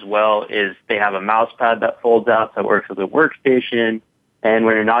about them as well is they have a mouse pad that folds out, so it works as a workstation. And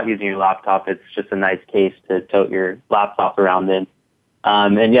when you're not using your laptop, it's just a nice case to tote your laptop around in.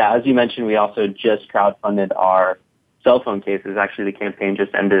 And yeah, as you mentioned, we also just crowdfunded our cell phone cases. Actually, the campaign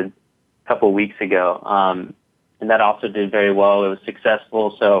just ended a couple of weeks ago. And that also did very well. It was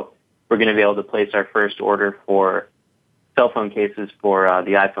successful. So we're going to be able to place our first order for cell phone cases for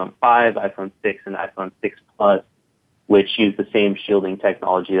the iPhone 5, iPhone 6, and iPhone 6 Plus, which use the same shielding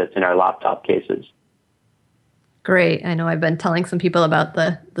technology that's in our laptop cases. Great. I know I've been telling some people about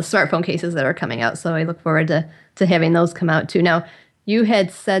the smartphone cases that are coming out, so I look forward to having those come out too. Now, you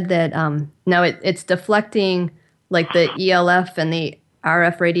had said that now it's deflecting like the ELF and the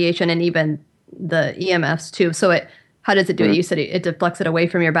RF radiation and even the EMFs too. So how does it do it? You said it deflects it away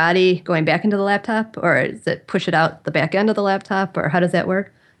from your body, going back into the laptop, or does it push it out the back end of the laptop, or how does that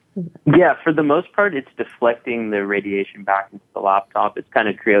work? Yeah, for the most part, it's deflecting the radiation back into the laptop. It's kind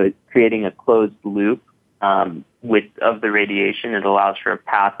of creating a closed loop of the radiation. It allows for a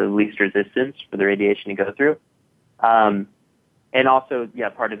path of least resistance for the radiation to go through. And also,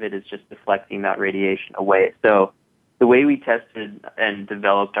 part of it is just deflecting that radiation away. So the way we tested and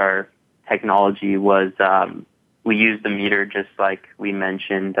developed our technology was we used the meter just like we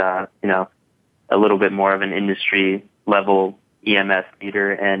mentioned, a little bit more of an industry level EMF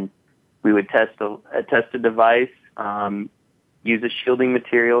meter, and we would test a device, use a shielding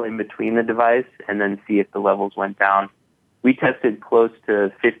material in between the device, and then see if the levels went down. We tested close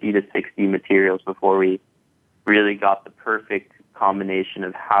to 50 to 60 materials before we really got the perfect combination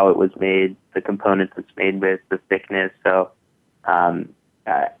of how it was made, the components it's made with, the thickness. So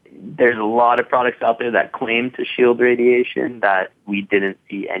there's a lot of products out there that claim to shield radiation that we didn't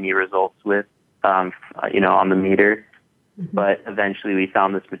see any results with, on the meter. Mm-hmm. But eventually we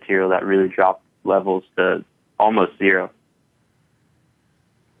found this material that really dropped levels to almost zero.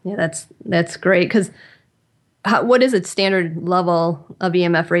 Yeah, that's great. Because what is its standard level of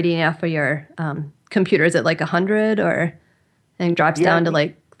EMF rating off of your computer? Is it like 100 and drops down to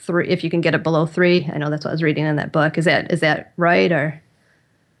like 3 if you can get it below 3? I know that's what I was reading in that book. Is that right, or?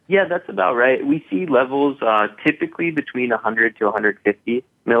 Yeah, that's about right. We see levels typically between 100 to 150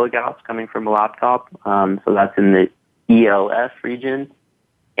 milligauss coming from a laptop. So that's in the ELF region.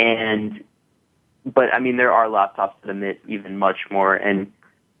 But I mean, there are laptops that emit even much more. And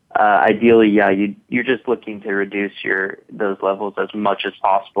ideally, you're just looking to reduce those levels as much as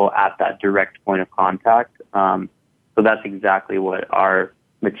possible at that direct point of contact. So that's exactly what our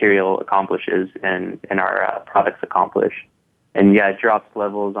material accomplishes and our products accomplish. And it drops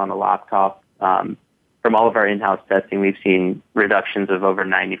levels on a laptop. From all of our in-house testing, we've seen reductions of over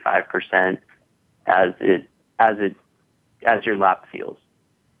 95% as your lap feels.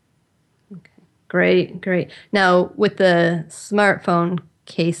 Okay, Great, great. Now, with the smartphone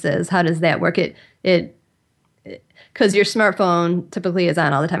cases, how does that work? Because your smartphone typically is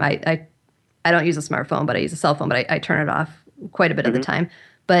on all the time. I don't use a smartphone, but I use a cell phone, but I turn it off quite a bit of the time.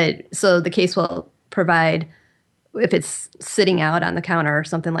 But so the case will provide, if it's sitting out on the counter or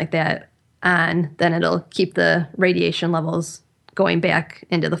something like that, then it'll keep the radiation levels going back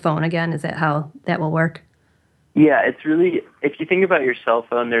into the phone again. Is that how that will work? Yeah, it's really, if you think about your cell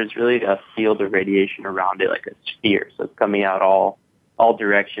phone, there's really a field of radiation around it, like a sphere. So it's coming out all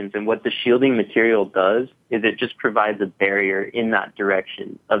directions. And what the shielding material does is it just provides a barrier in that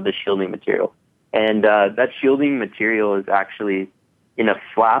direction of the shielding material. And that shielding material is actually in a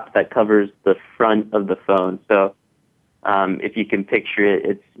flap that covers the front of the phone. So if you can picture it,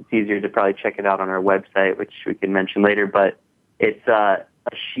 it's easier to probably check it out on our website, which we can mention later. But it's a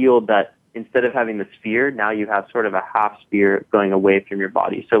shield that, instead of having the sphere, now you have sort of a half sphere going away from your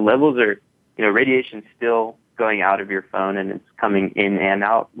body. So levels are, radiation's still going out of your phone and it's coming in and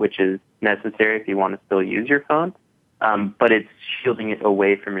out, which is necessary if you want to still use your phone. But it's shielding it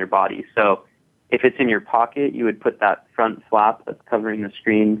away from your body. So if it's in your pocket, you would put that front flap that's covering the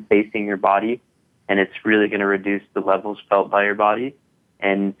screen facing your body, and it's really going to reduce the levels felt by your body.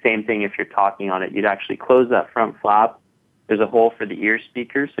 And same thing if you're talking on it. You'd actually close that front flap. There's a hole for the ear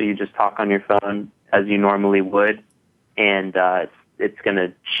speaker, so you just talk on your phone as you normally would, and it's going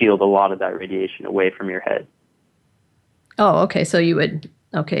to shield a lot of that radiation away from your head. Oh, okay. So you would,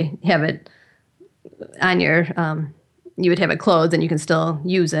 have it on your, you would have it closed and you can still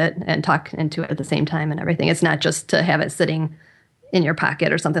use it and talk into it at the same time and everything. It's not just to have it sitting in your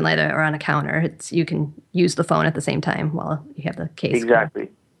pocket or something like that or on a counter. You can use the phone at the same time while you have the case. Exactly.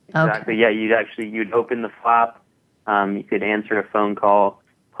 Okay. Yeah, you'd open the flap. You could answer a phone call,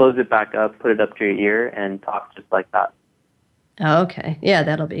 close it back up, put it up to your ear, and talk just like that. Okay. Yeah,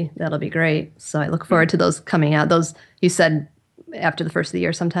 that'll be great. So I look forward to those coming out. Those, you said, after the first of the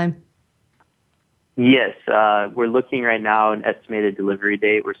year sometime? Yes. We're looking right now an estimated delivery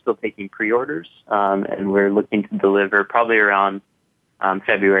date. We're still taking pre-orders, and we're looking to deliver probably around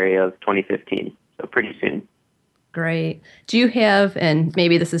February of 2015, so pretty soon. Great. Do you have, and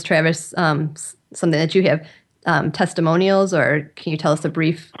maybe this is Travis, something that you have, testimonials, or can you tell us a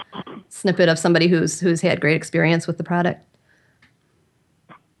brief snippet of somebody who's had great experience with the product?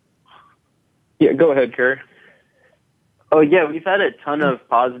 Yeah, go ahead, Kerry. Oh, yeah, we've had a ton of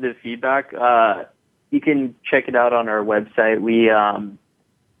positive feedback. You can check it out on our website. We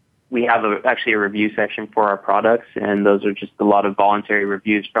have actually a review section for our products, and those are just a lot of voluntary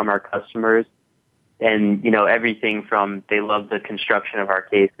reviews from our customers. And, everything from they love the construction of our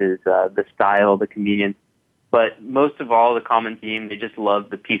cases, the style, the convenience. But most of all, the common theme, they just love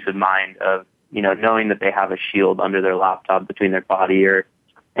the peace of mind of, knowing that they have a shield under their laptop between their body.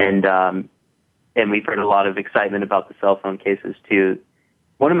 And we've heard a lot of excitement about the cell phone cases, too.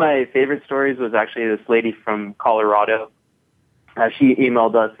 One of my favorite stories was actually this lady from Colorado. She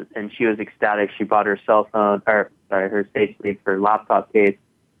emailed us, and she was ecstatic. She bought her her SafeSleeve for laptop case.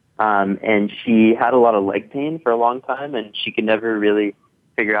 And she had a lot of leg pain for a long time, and she could never really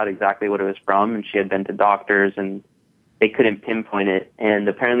figure out exactly what it was from. And she had been to doctors, and they couldn't pinpoint it. And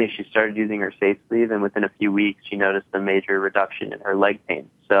apparently she started using her SafeSleeve, and within a few weeks, she noticed a major reduction in her leg pain.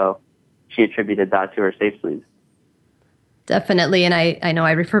 So she attributed that to her SafeSleeve. Definitely. And I know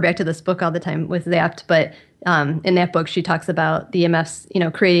I refer back to this book all the time with Zapped, but in that book, she talks about the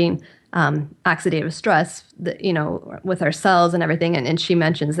EMFs, creating oxidative stress, with our cells and everything. And she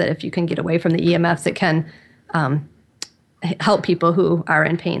mentions that if you can get away from the EMFs, it can help people who are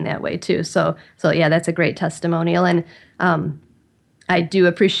in pain that way too. So yeah, that's a great testimonial. And I do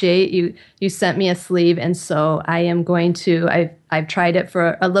appreciate you sent me a sleeve. And so I am going to, I've tried it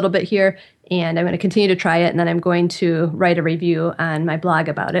for a little bit here, and I'm going to continue to try it. And then I'm going to write a review on my blog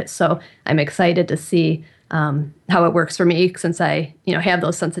about it. So I'm excited to see how it works for me, since I, have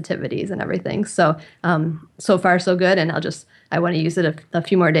those sensitivities and everything. So, so far so good. And I want to use it a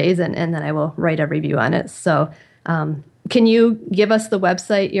few more days, and then I will write a review on it. So, can you give us your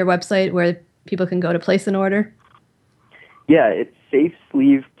website where people can go to place an order? Yeah, it's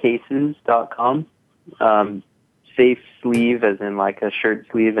SafeSleeveCases.com. Safe sleeve as in like a shirt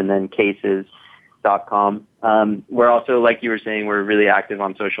sleeve, and then cases.com. We're also, like you were saying, we're really active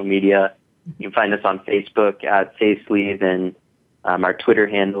on social media. You can find us on Facebook at SafeSleeve, and our Twitter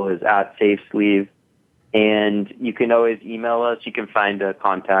handle is at SafeSleeve. And you can always email us. You can find a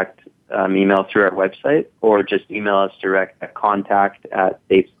contact email through our website, or just email us direct at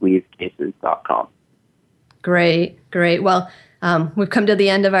contact@safesleevecases.com. Great. Well, we've come to the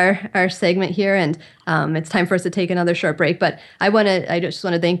end of our segment here, and it's time for us to take another short break. But I just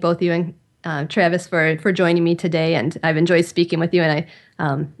want to thank both you Travis, for joining me today, and I've enjoyed speaking with you. And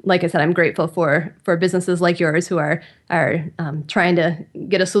like I said, I'm grateful for businesses like yours who are trying to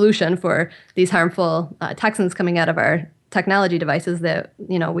get a solution for these harmful toxins coming out of our technology devices that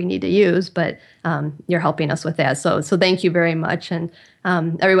we need to use. But you're helping us with that, so thank you very much. And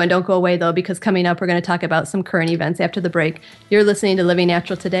everyone, don't go away though, because coming up we're going to talk about some current events after the break. You're listening to Living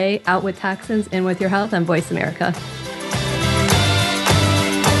Natural Today, Out with Toxins, In with Your Health on Voice America.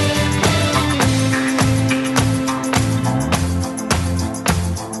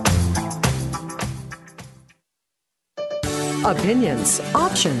 Opinions,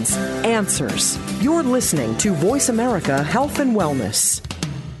 options, answers. You're listening to Voice America Health and Wellness.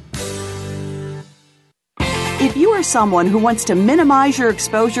 If you are someone who wants to minimize your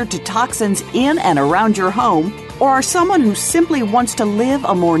exposure to toxins in and around your home, or are someone who simply wants to live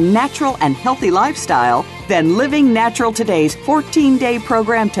a more natural and healthy lifestyle, then Living Natural Today's 14-day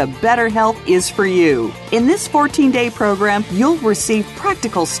program to better health is for you. In this 14-day program, you'll receive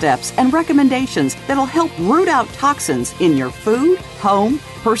practical steps and recommendations that'll help root out toxins in your food, home,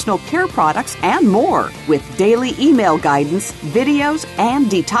 personal care products, and more. With daily email guidance, videos, and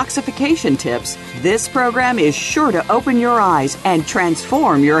detoxification tips, this program is sure to open your eyes and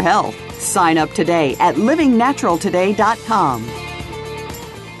transform your health. Sign up today at livingnaturaltoday.com.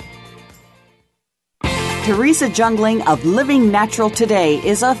 Teresa Jungling of Living Natural Today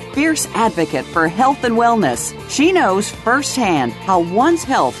is a fierce advocate for health and wellness. She knows firsthand how one's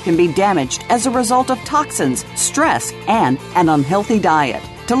health can be damaged as a result of toxins, stress, and an unhealthy diet.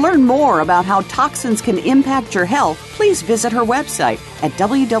 To learn more about how toxins can impact your health, please visit her website at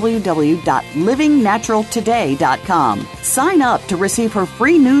www.livingnaturaltoday.com. Sign up to receive her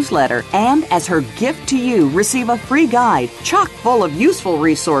free newsletter, and as her gift to you, receive a free guide chock full of useful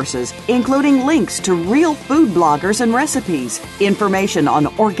resources, including links to real food bloggers and recipes, information on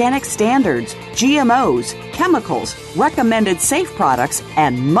organic standards, GMOs, chemicals, recommended safe products,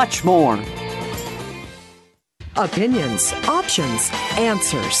 and much more. Opinions, options,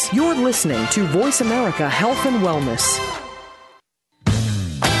 answers. You're listening to Voice America Health and Wellness.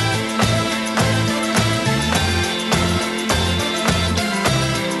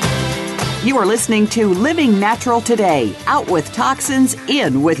 You are listening to Living Natural Today, Out with Toxins,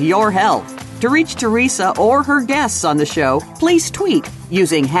 In with Your Health. To reach Teresa or her guests on the show, please tweet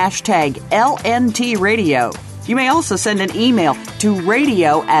using hashtag LNTRadio. You may also send an email to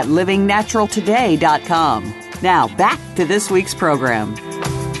radio@livingnaturaltoday.com. Now, back to this week's program.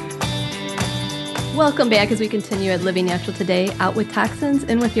 Welcome back as we continue at Living Natural Today, Out with Toxins,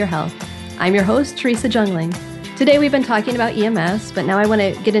 In with Your Health. I'm your host, Teresa Jungling. Today we've been talking about EMS, but now I want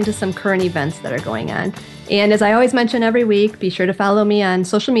to get into some current events that are going on. And as I always mention every week, be sure to follow me on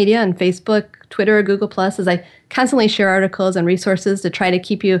social media, on Facebook, Twitter, or Google+, as I constantly share articles and resources to try to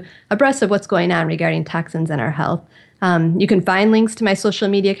keep you abreast of what's going on regarding toxins and our health. You can find links to my social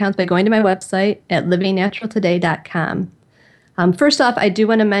media accounts by going to my website at livingnaturaltoday.com. First off, I do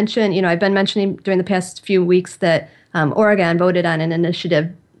want to mention, I've been mentioning during the past few weeks that Oregon voted on an initiative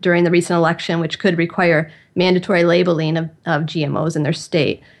during the recent election which could require mandatory labeling of GMOs in their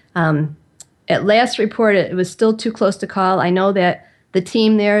state. At last report, it was still too close to call. I know that the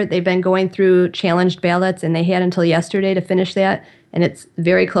team there, they've been going through challenged ballots, and they had until yesterday to finish that, and it's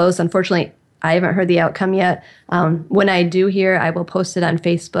very close. Unfortunately, I haven't heard the outcome yet. When I do hear, I will post it on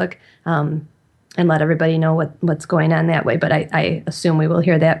Facebook and let everybody know what's going on that way. But I assume we will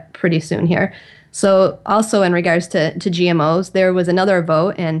hear that pretty soon here. So also in regards to GMOs, there was another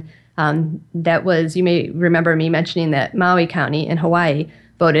vote, and that was, you may remember me mentioning that Maui County in Hawaii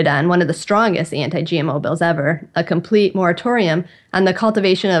voted on one of the strongest anti-GMO bills ever, a complete moratorium on the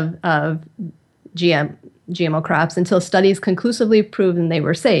cultivation of GMO crops until studies conclusively proven they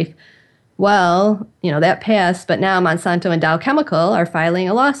were safe. Well, that passed, but now Monsanto and Dow Chemical are filing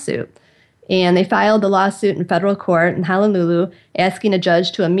a lawsuit. And they filed the lawsuit in federal court in Honolulu, asking a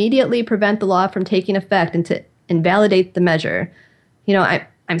judge to immediately prevent the law from taking effect and to invalidate the measure.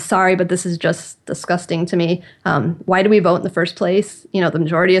 I'm sorry, but this is just disgusting to me. Why do we vote in the first place? The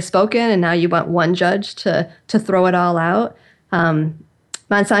majority has spoken, and now you want one judge to throw it all out.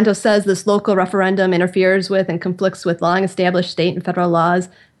 Monsanto says this local referendum interferes with and conflicts with long-established state and federal laws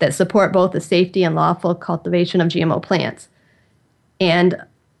that support both the safety and lawful cultivation of GMO plants. And,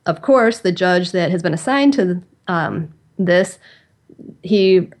 of course, the judge that has been assigned to this,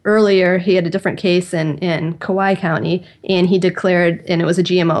 he had a different case in Kauai County, and he declared, and it was a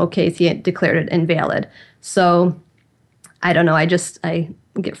GMO case, he had declared it invalid. So, I don't know, I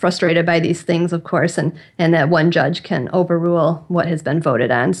get frustrated by these things, of course, and that one judge can overrule what has been voted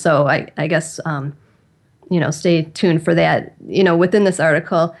on. So I guess, stay tuned for that. Within this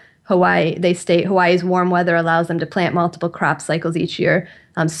article, Hawaii, they state Hawaii's warm weather allows them to plant multiple crop cycles each year,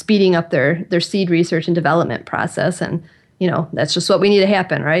 speeding up their seed research and development process. And, that's just what we need to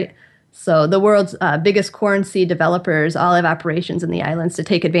happen, right? So the world's biggest corn seed developers all have operations in the islands to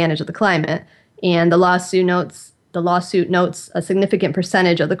take advantage of the climate. And the lawsuit notes a significant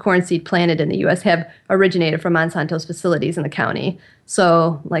percentage of the corn seed planted in the U.S. have originated from Monsanto's facilities in the county.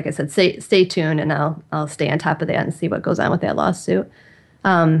 So, like I said, stay tuned, and I'll stay on top of that and see what goes on with that lawsuit.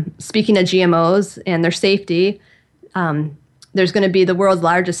 Speaking of GMOs and their safety, there's going to be the world's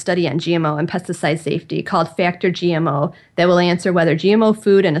largest study on GMO and pesticide safety called Factor GMO that will answer whether GMO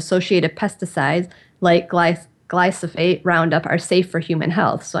food and associated pesticides like glyphosate, Roundup are safe for human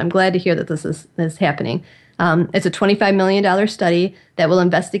health. So I'm glad to hear that this is happening. It's a $25 million study that will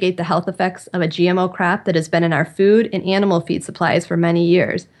investigate the health effects of a GMO crop that has been in our food and animal feed supplies for many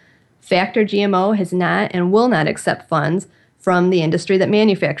years. Factor GMO has not and will not accept funds from the industry that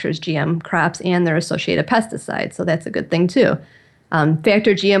manufactures GM crops and their associated pesticides. So that's a good thing, too.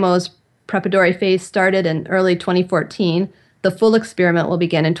 Factor GMO's preparatory phase started in early 2014. The full experiment will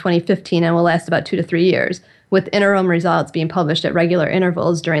begin in 2015 and will last about 2 to 3 years, with interim results being published at regular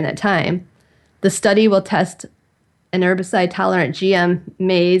intervals during that time. The study will test an herbicide-tolerant GM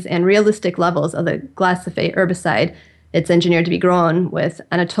maize and realistic levels of the glyphosate herbicide it's engineered to be grown with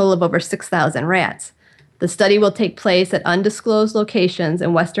on a total of over 6,000 rats. The study will take place at undisclosed locations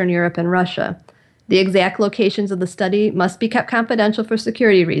in Western Europe and Russia. The exact locations of the study must be kept confidential for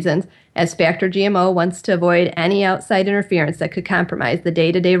security reasons, as Factor GMO wants to avoid any outside interference that could compromise the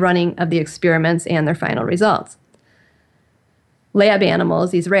day-to-day running of the experiments and their final results. Lab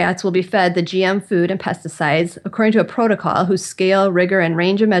animals, these rats, will be fed the GM food and pesticides according to a protocol whose scale, rigor, and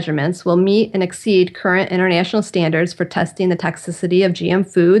range of measurements will meet and exceed current international standards for testing the toxicity of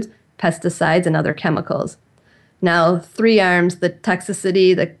GM foods, pesticides, and other chemicals. Now, 3 arms, the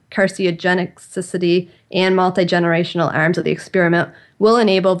toxicity, the carcinogenic, and multi-generational arms of the experiment will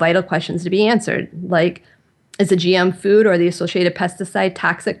enable vital questions to be answered, like, is the GM food or the associated pesticide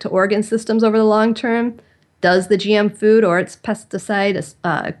toxic to organ systems over the long term? Does the GM food or its pesticide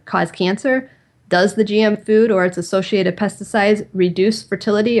cause cancer? Does the GM food or its associated pesticides reduce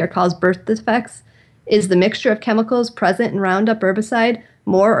fertility or cause birth defects? Is the mixture of chemicals present in Roundup herbicide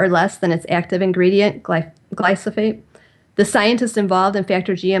more or less than its active ingredient, glyphosate? The scientists involved in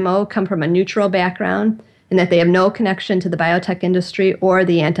Factor GMO come from a neutral background in that they have no connection to the biotech industry or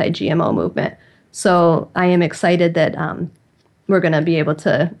the anti-GMO movement. So I am excited that we're going to be able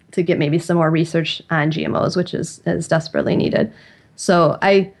to get maybe some more research on GMOs, which is desperately needed. So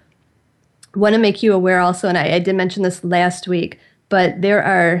I want to make you aware also, and I did mention this last week, but there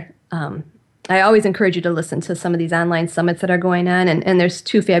are, I always encourage you to listen to some of these online summits that are going on, and there's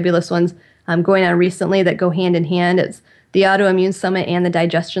 2 fabulous ones going on recently that go hand in hand. It's the Autoimmune Summit and the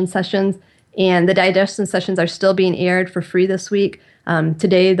Digestion Sessions, and the Digestion Sessions are still being aired for free this week.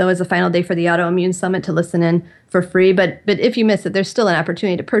 Today, though, is the final day for the Autoimmune Summit to listen in for free. But if you miss it, there's still an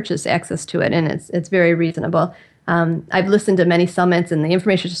opportunity to purchase access to it, and it's very reasonable. I've listened to many summits, and the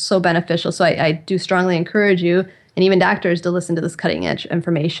information is so beneficial. So I do strongly encourage you, and even doctors, to listen to this cutting-edge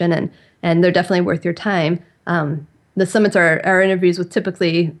information, and they're definitely worth your time. The summits are interviews with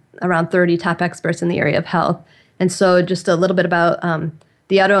typically around 30 top experts in the area of health. And so just a little bit about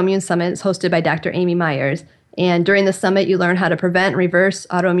the Autoimmune Summit is hosted by Dr. Amy Myers. And during the summit, you learn how to prevent and reverse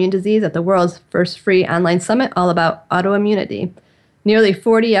autoimmune disease at the world's first free online summit all about autoimmunity. Nearly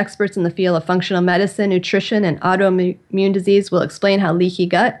 40 experts in the field of functional medicine, nutrition, and autoimmune disease will explain how leaky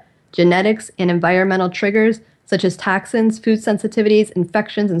gut, genetics, and environmental triggers such as toxins, food sensitivities,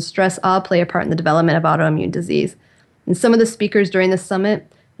 infections, and stress all play a part in the development of autoimmune disease. And some of the speakers during the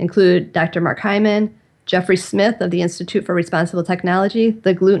summit include Dr. Mark Hyman, Jeffrey Smith of the Institute for Responsible Technology,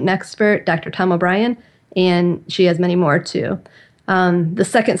 the gluten expert, Dr. Tom O'Brien, and she has many more, too. The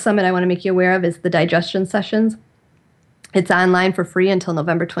second summit I want to make you aware of is the Digestion Sessions. It's online for free until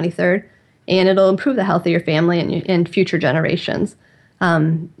November 23rd, and it'll improve the health of your family and future generations.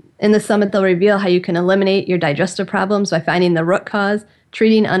 In the summit, they'll reveal how you can eliminate your digestive problems by finding the root cause,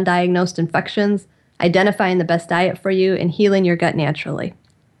 treating undiagnosed infections, identifying the best diet for you, and healing your gut naturally.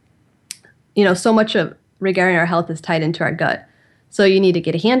 You know, so much of regarding our health is tied into our gut. So you need to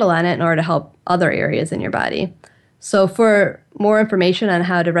get a handle on it in order to help other areas in your body. So for more information on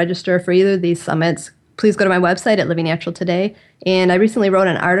how to register for either of these summits, please go to my website at Living Natural Today. And I recently wrote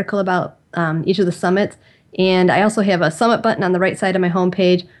an article about each of the summits. And I also have a summit button on the right side of my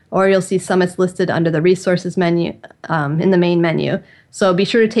homepage, or you'll see summits listed under the resources menu in the main menu. So be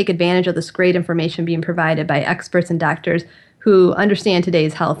sure to take advantage of this great information being provided by experts and doctors who understand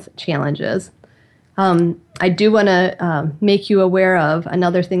today's health challenges. I do want to make you aware of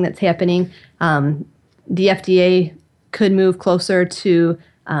another thing that's happening. The FDA could move closer to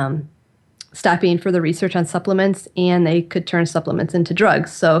stopping further research on supplements, and they could turn supplements into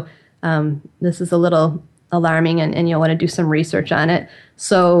drugs. So this is a little alarming, and you'll want to do some research on it.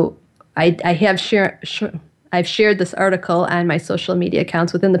 So I have I've shared this article on my social media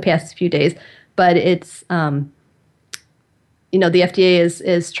accounts within the past few days, but it's the FDA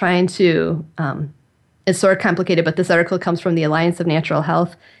is trying to it's sort of complicated, but this article comes from the Alliance of Natural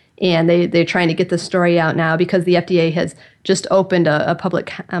Health, and they're trying to get this story out now because the FDA has just opened a public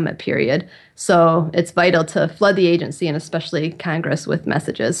comment period. So it's vital to flood the agency and especially Congress with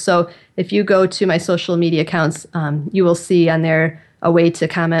messages. So if you go to my social media accounts, you will see on there a way to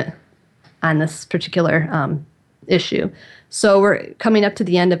comment on this particular issue. So we're coming up to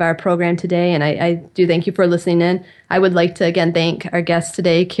the end of our program today, and I do thank you for listening in. I would like to again thank our guests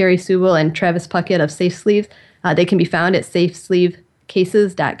today, Carrie Sewell and Travis Puckett of SafeSleeve. They can be found at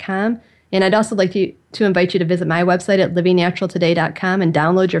SafeSleeveCases.com. And I'd also like to invite you to visit my website at livingnaturaltoday.com and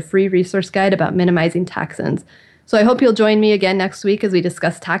download your free resource guide about minimizing toxins. So I hope you'll join me again next week as we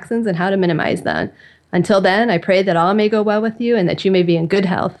discuss toxins and how to minimize them. Until then, I pray that all may go well with you and that you may be in good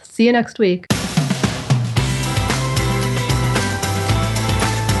health. See you next week.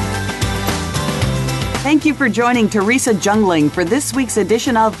 Thank you for joining Teresa Jungling for this week's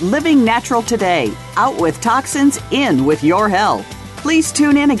edition of Living Natural Today. Out with toxins, in with your health. Please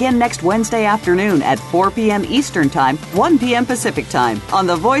tune in again next Wednesday afternoon at 4 p.m. Eastern Time, 1 p.m. Pacific Time on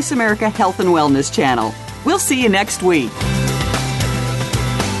the Voice America Health and Wellness Channel. We'll see you next week.